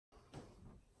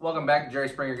Welcome back to Jerry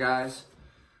Springer, guys.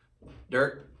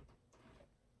 Dirt.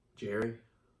 Jerry.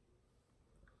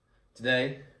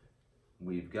 Today,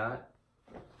 we've got...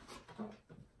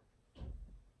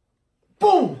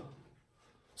 Boom!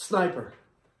 Sniper.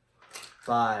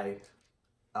 By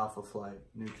Alphaphlyte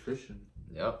Nutrition.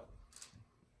 Yep.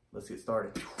 Let's get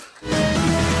started.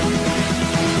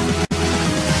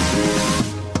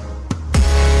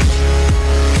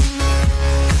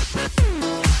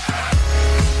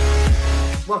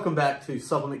 Welcome back to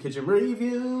Supplement Kitchen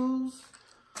Reviews.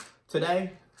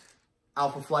 Today,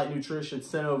 Alphaphlyte Nutrition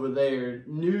sent over their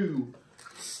new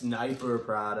Sniper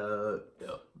product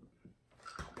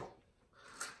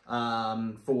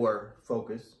for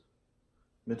focus,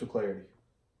 mental clarity,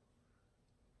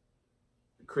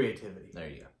 creativity. There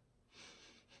you go.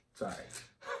 Sorry.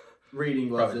 Reading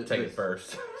was Probably take it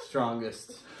first.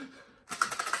 Strongest.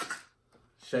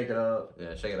 Shake it up.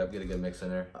 Yeah, shake it up. Get a good mix in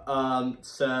there.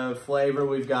 So flavor,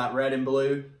 we've got red and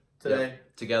blue today.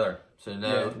 Yep. Together. So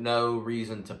no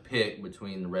reason to pick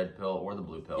between the red pill or the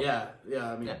blue pill. Yeah.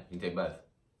 I mean, yeah, you can take both.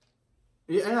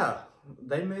 Yeah,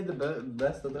 they made the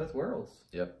best of both worlds.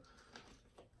 Yep.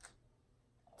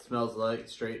 Smells like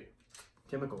straight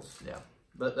chemicals. Yeah.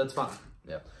 But that's fine.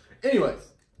 Yep.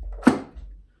 Anyways,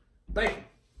 bacon.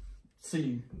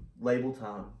 See, label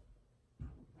time.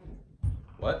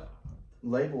 What?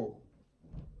 Label.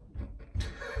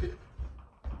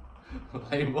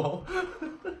 Label.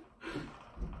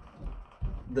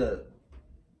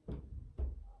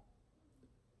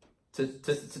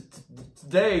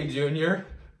 Today, Junior.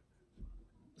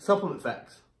 Supplement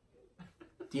facts.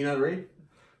 Do you know how to read?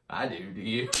 I do. Do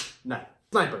you? No.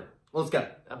 Sniper. Let's go.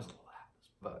 That was loud as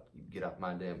fuck. You get out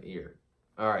my damn ear.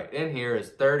 All right. In here is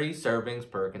 30 servings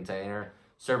per container.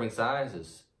 Serving size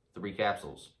is 3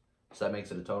 capsules. So that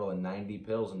makes it a total of 90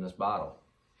 pills in this bottle.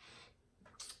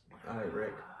 All right,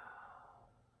 Rick.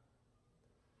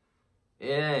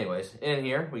 Anyways, in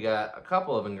here we got a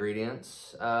couple of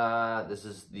ingredients. This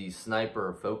is the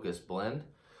Sniper Focus blend.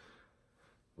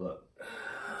 Look,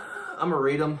 I'm gonna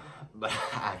read them, but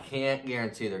I can't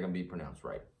guarantee they're gonna be pronounced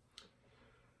right.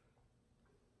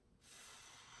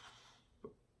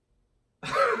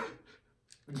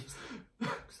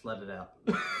 Just let it out.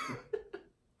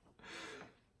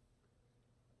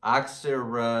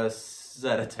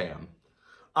 Oxiracetam.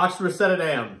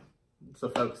 Oxiracetam. It's a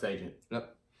focus agent.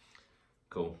 Yep.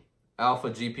 Cool. Alpha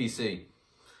GPC.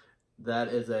 That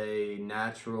is a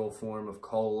natural form of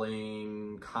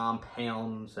choline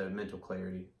compound, so mental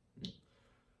clarity.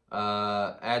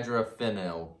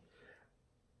 Adrafinil.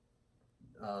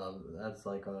 That's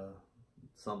like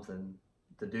something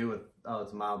to do with,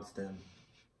 it's mild stim.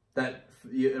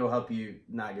 It'll help you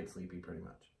not get sleepy pretty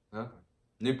much. Okay.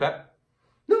 New Pep.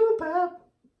 New Pep.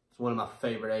 It's one of my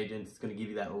favorite agents. It's going to give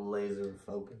you that laser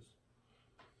focus.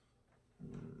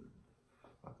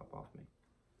 Fuck up off me.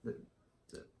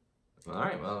 That's it. All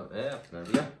right, well, yeah, there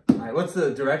we go. All right, what's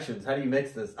the directions? How do you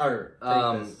mix this? Or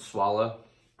take this? Swallow.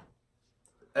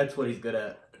 That's what he's good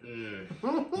at.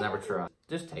 Never try.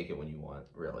 Just take it when you want,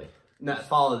 really. No,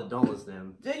 follow the, don't listen to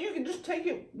him. Yeah, you can just take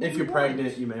it when If you're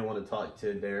pregnant, you may want to talk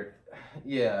to Derek.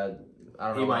 Yeah, I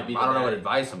don't know. He might be. I don't know what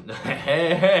advice I'm.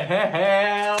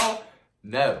 Hell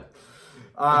no.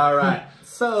 All right.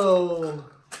 So,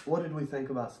 what did we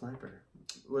think about Sniper?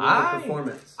 What about the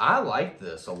performance? I like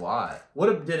this a lot.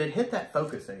 Did it hit that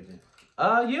focus agent?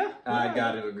 Yeah. I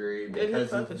got to agree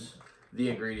because of the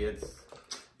ingredients.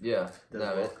 Yeah.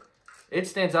 No, it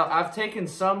stands out. I've taken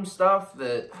some stuff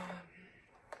that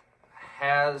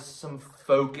has some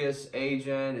focus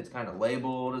agent. It's kind of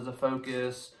labeled as a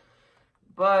focus,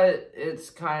 but it's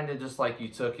kind of just like you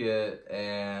took it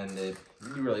and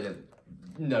you really didn't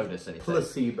notice anything.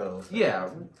 Placebo. Yeah,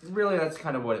 really that's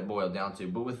kind of what it boiled down to.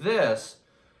 But with this,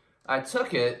 I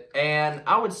took it and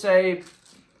I would say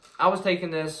I was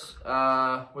taking this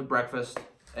with breakfast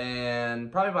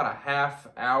and probably about a half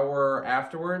hour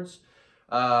afterwards.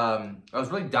 I was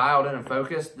really dialed in and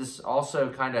focused. This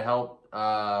also kind of helped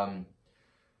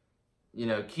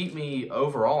keep me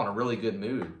overall in a really good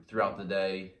mood throughout the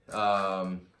day.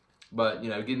 But,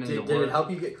 getting into work. Did it help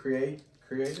you get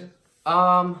creative?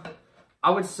 I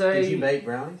would say... Did you make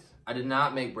brownies? I did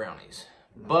not make brownies.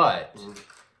 But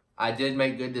I did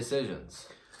make good decisions.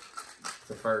 It's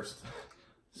a first.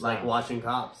 Like watching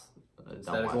Cops.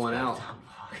 Instead of going out.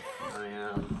 I mean,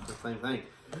 it's the same thing.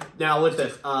 Now, with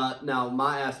this,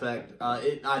 my aspect,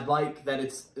 I like that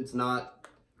it's not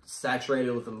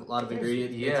saturated with a lot of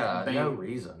ingredients. Yeah, no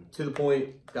reason. To the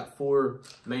point, got 4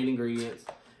 main ingredients.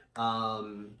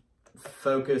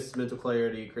 Focus, mental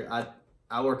clarity.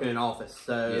 I work in an office,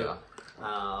 so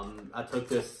I took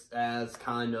this as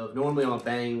kind of, normally I'm a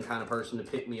bang kind of person to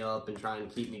pick me up and try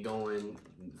and keep me going,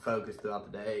 focused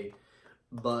throughout the day.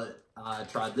 But I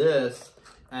tried this,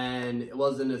 and it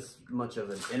wasn't as much of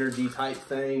an energy type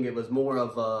thing. It was more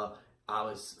of a, I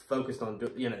was focused on,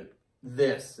 you know,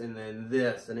 this and then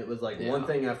this, and it was like one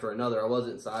thing after another. I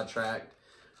wasn't sidetracked,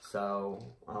 so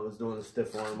I was doing a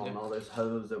stiff arm on all those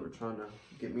hoes that were trying to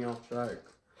get me off track.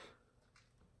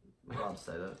 I'm allowed to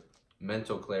say that.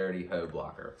 Mental clarity hoe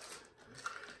blocker.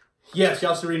 Yes,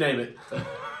 y'all should rename it.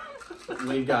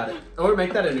 We got it. Or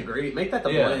make that an ingredient. Make that the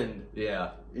blend.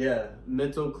 Yeah. Yeah.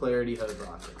 Mental clarity hoe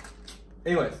blocker.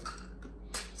 Anyways,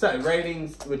 so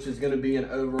ratings, which is going to be an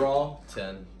overall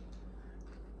 10.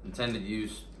 Intended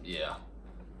use, yeah.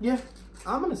 Yeah,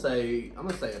 I'm gonna say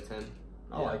a 10.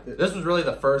 I like it. This was really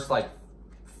the first like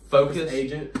focus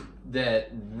agent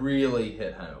that really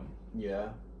hit home. Yeah,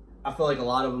 I feel like a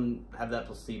lot of them have that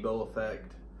placebo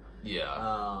effect.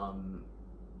 Yeah.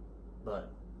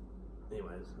 But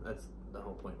anyways, that's the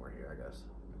whole point we're here, I guess.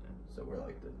 So we're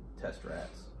like the test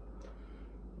rats.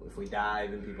 If we die,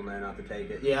 then people know not to take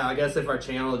it. Yeah, I guess if our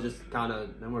channel just kind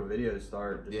of, no more videos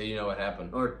start. Yeah, you know what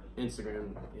happened. Or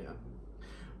Instagram, yeah.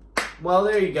 Well,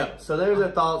 there you go. So there's our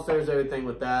thoughts. There's everything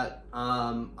with that.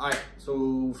 All right,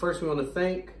 so first we want to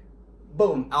thank,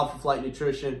 boom, Alphaphlyte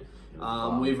Nutrition.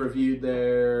 We've reviewed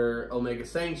their Omega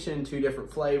Sanktion, 2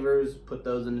 different flavors. Put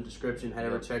those in the description. Head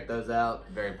over, check those out.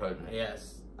 Very potent.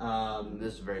 Yes.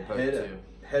 This is very potent too.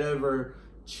 Head over.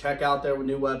 Check out their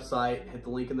new website. Hit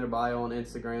the link in their bio on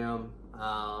Instagram.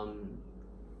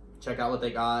 Check out what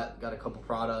they got. Got a couple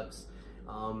products.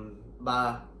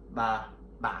 Buy.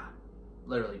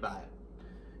 Literally buy it.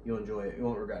 You'll enjoy it. You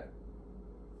won't regret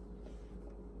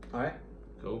it. All right?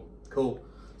 Cool.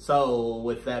 So,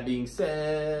 with that being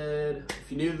said,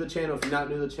 if you're new to the channel, if you're not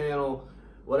new to the channel,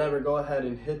 whatever, go ahead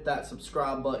and hit that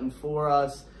subscribe button for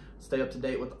us. Stay up to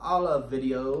date with all our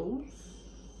videos.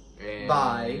 And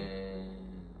by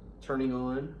turning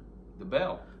on the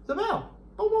bell. Boom,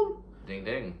 boom. Ding,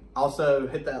 ding. Also,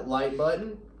 hit that like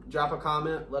button. Drop a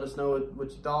comment. Let us know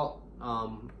what you thought.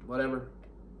 Whatever.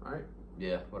 All right?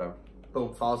 Yeah, whatever.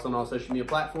 Boom. Follow us on all social media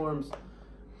platforms.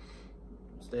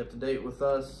 Stay up to date with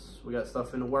us. We got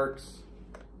stuff in the works.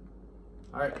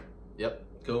 All right. Yep.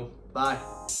 Cool. Bye.